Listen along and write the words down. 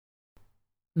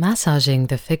Massaging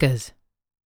the figures.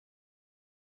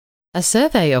 A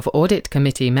survey of Audit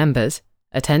Committee members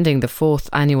attending the 4th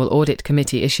Annual Audit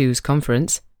Committee Issues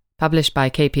Conference, published by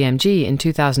KPMG in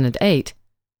 2008,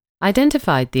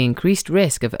 identified the increased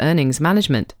risk of earnings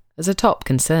management as a top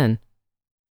concern.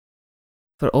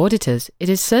 For auditors, it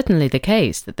is certainly the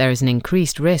case that there is an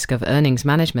increased risk of earnings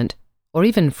management, or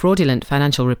even fraudulent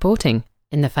financial reporting,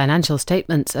 in the financial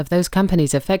statements of those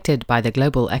companies affected by the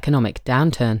global economic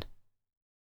downturn.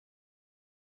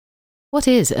 What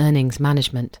is earnings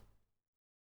management?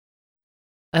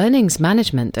 Earnings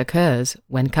management occurs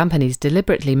when companies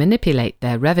deliberately manipulate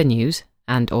their revenues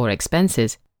and/or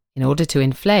expenses in order to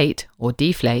inflate or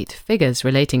deflate figures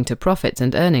relating to profits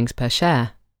and earnings per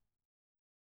share.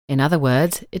 In other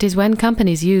words, it is when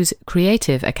companies use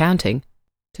creative accounting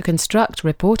to construct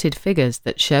reported figures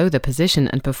that show the position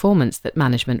and performance that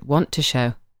management want to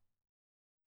show.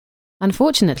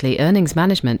 Unfortunately, earnings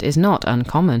management is not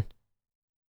uncommon.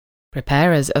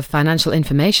 Preparers of financial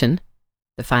information,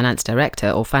 the finance director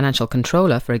or financial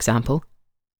controller, for example,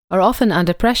 are often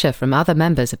under pressure from other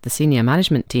members of the senior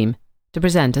management team to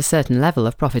present a certain level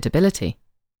of profitability.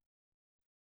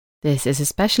 This is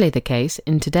especially the case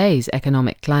in today's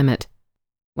economic climate,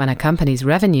 when a company's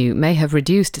revenue may have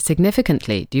reduced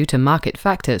significantly due to market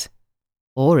factors,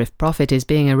 or if profit is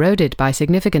being eroded by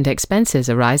significant expenses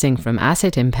arising from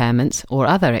asset impairments or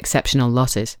other exceptional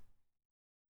losses.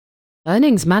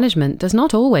 Earnings management does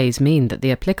not always mean that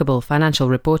the applicable financial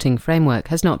reporting framework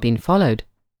has not been followed.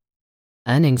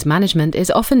 Earnings management is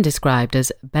often described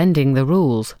as bending the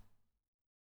rules.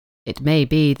 It may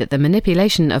be that the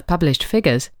manipulation of published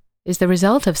figures is the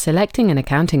result of selecting an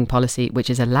accounting policy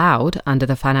which is allowed under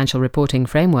the financial reporting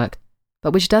framework,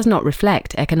 but which does not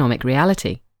reflect economic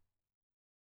reality.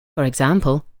 For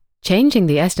example, changing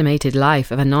the estimated life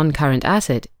of a non-current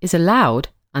asset is allowed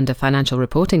under financial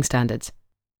reporting standards,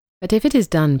 but if it is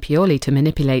done purely to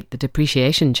manipulate the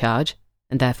depreciation charge,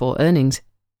 and therefore earnings,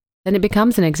 then it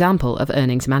becomes an example of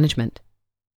earnings management.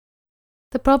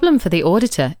 The problem for the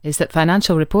auditor is that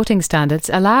financial reporting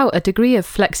standards allow a degree of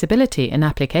flexibility in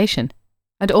application,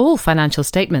 and all financial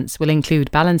statements will include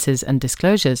balances and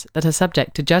disclosures that are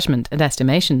subject to judgment and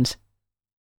estimations.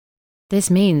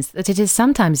 This means that it is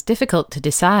sometimes difficult to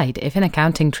decide if an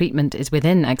accounting treatment is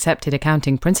within accepted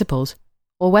accounting principles,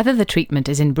 or whether the treatment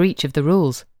is in breach of the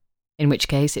rules, in which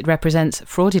case it represents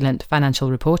fraudulent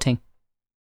financial reporting.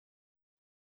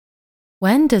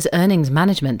 When does earnings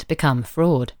management become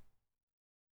fraud?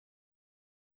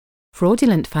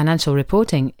 Fraudulent financial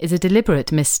reporting is a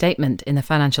deliberate misstatement in the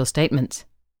financial statements.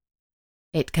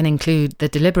 It can include the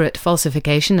deliberate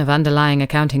falsification of underlying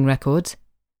accounting records,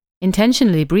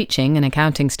 intentionally breaching an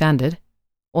accounting standard,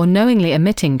 or knowingly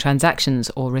omitting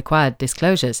transactions or required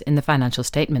disclosures in the financial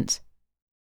statements.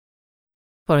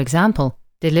 For example,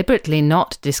 deliberately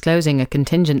not disclosing a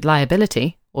contingent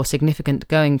liability or significant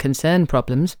going concern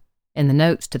problems in the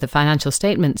notes to the financial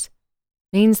statements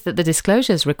means that the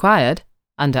disclosures required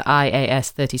under IAS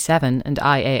 37 and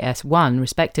IAS 1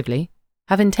 respectively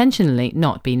have intentionally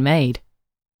not been made.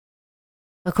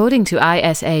 According to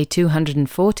ISA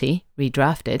 240,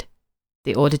 redrafted,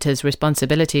 the auditor's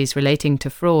responsibilities relating to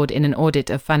fraud in an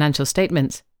audit of financial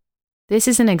statements, this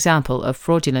is an example of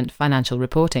fraudulent financial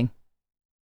reporting.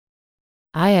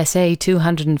 ISA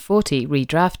 240,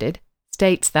 redrafted,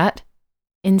 states that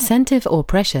incentive or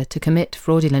pressure to commit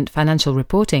fraudulent financial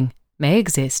reporting may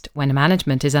exist when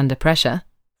management is under pressure,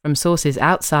 from sources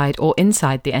outside or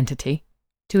inside the entity,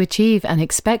 to achieve an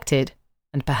expected,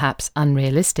 and perhaps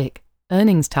unrealistic,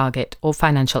 earnings target or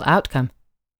financial outcome,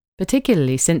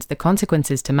 particularly since the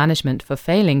consequences to management for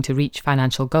failing to reach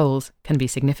financial goals can be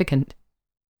significant.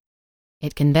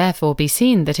 It can therefore be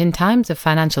seen that in times of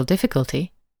financial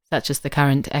difficulty, such as the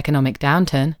current economic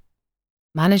downturn,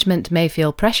 management may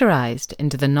feel pressurized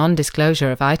into the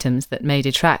non-disclosure of items that may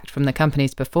detract from the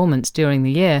company's performance during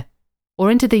the year,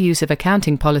 or into the use of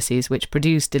accounting policies which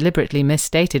produce deliberately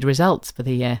misstated results for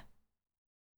the year.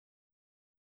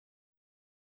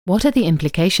 What are the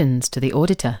implications to the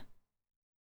auditor?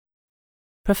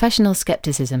 Professional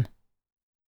skepticism.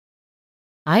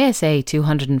 ISA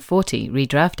 240,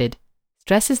 redrafted,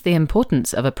 stresses the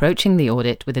importance of approaching the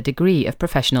audit with a degree of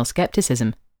professional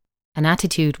skepticism, an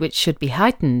attitude which should be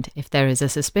heightened if there is a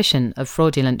suspicion of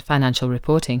fraudulent financial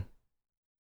reporting.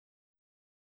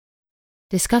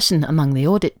 Discussion among the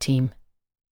audit team.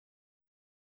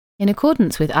 In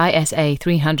accordance with ISA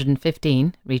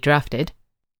 315, redrafted,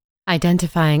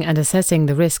 identifying and assessing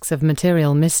the risks of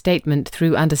material misstatement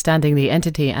through understanding the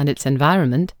entity and its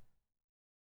environment,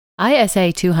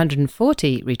 ISA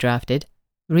 240, redrafted,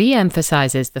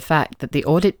 re-emphasizes the fact that the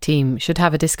audit team should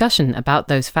have a discussion about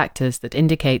those factors that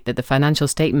indicate that the financial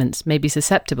statements may be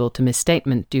susceptible to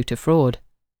misstatement due to fraud.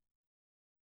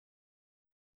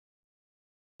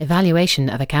 Evaluation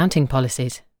of accounting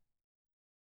policies.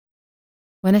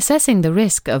 When assessing the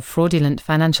risk of fraudulent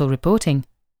financial reporting,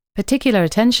 particular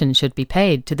attention should be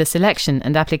paid to the selection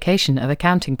and application of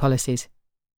accounting policies.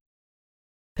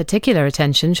 Particular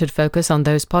attention should focus on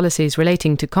those policies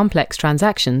relating to complex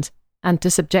transactions and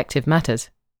to subjective matters.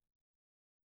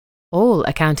 All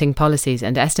accounting policies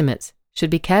and estimates should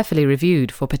be carefully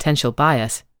reviewed for potential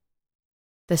bias.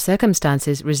 The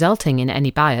circumstances resulting in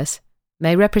any bias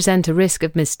may represent a risk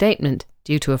of misstatement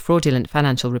due to a fraudulent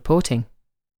financial reporting.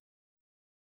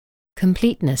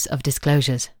 Completeness of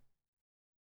disclosures.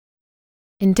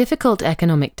 In difficult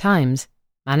economic times,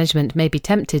 management may be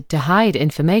tempted to hide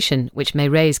information which may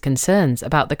raise concerns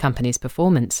about the company's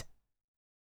performance.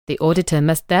 The auditor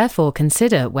must therefore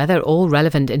consider whether all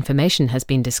relevant information has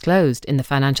been disclosed in the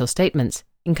financial statements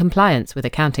in compliance with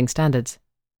accounting standards.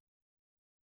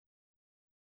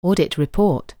 Audit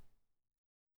report.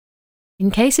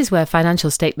 In cases where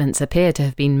financial statements appear to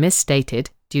have been misstated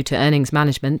due to earnings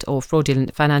management or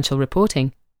fraudulent financial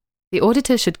reporting, the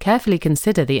auditor should carefully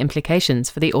consider the implications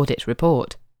for the audit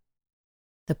report.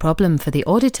 The problem for the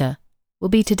auditor will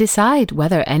be to decide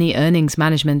whether any earnings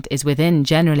management is within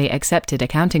generally accepted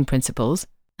accounting principles,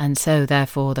 and so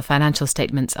therefore the financial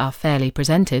statements are fairly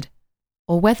presented,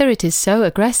 or whether it is so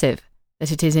aggressive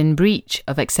that it is in breach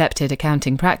of accepted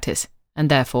accounting practice, and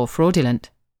therefore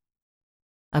fraudulent.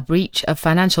 A breach of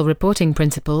financial reporting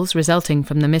principles resulting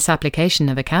from the misapplication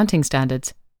of accounting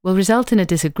standards will result in a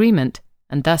disagreement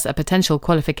and thus a potential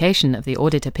qualification of the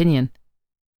audit opinion.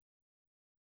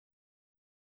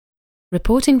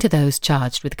 Reporting to those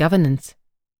charged with governance.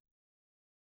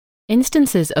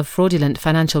 Instances of fraudulent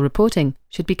financial reporting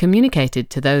should be communicated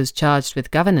to those charged with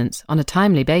governance on a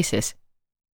timely basis.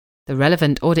 The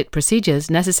relevant audit procedures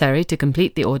necessary to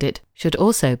complete the audit should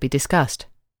also be discussed.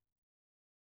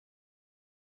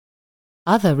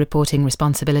 Other reporting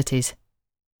responsibilities.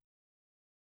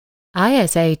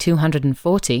 ISA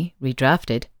 240,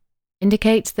 redrafted,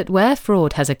 indicates that where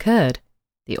fraud has occurred,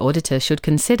 the auditor should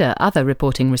consider other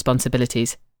reporting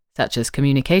responsibilities, such as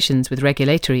communications with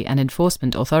regulatory and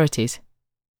enforcement authorities.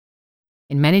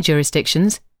 In many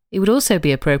jurisdictions, it would also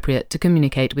be appropriate to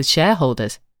communicate with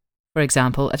shareholders, for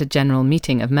example at a general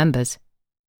meeting of members.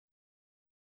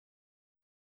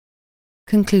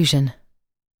 Conclusion.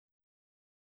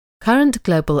 Current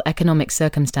global economic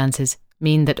circumstances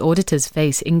mean that auditors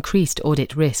face increased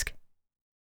audit risk.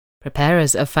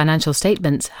 Preparers of financial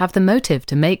statements have the motive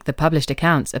to make the published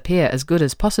accounts appear as good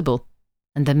as possible,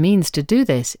 and the means to do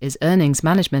this is earnings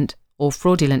management or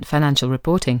fraudulent financial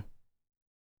reporting.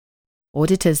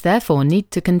 Auditors therefore need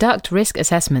to conduct risk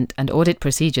assessment and audit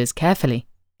procedures carefully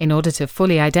in order to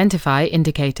fully identify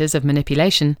indicators of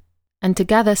manipulation and to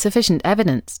gather sufficient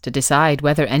evidence to decide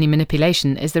whether any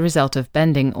manipulation is the result of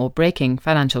bending or breaking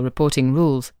financial reporting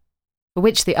rules, for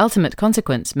which the ultimate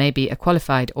consequence may be a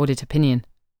qualified audit opinion.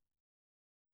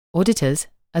 Auditors,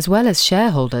 as well as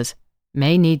shareholders,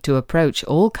 may need to approach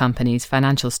all companies'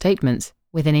 financial statements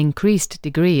with an increased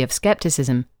degree of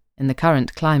skepticism in the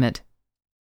current climate.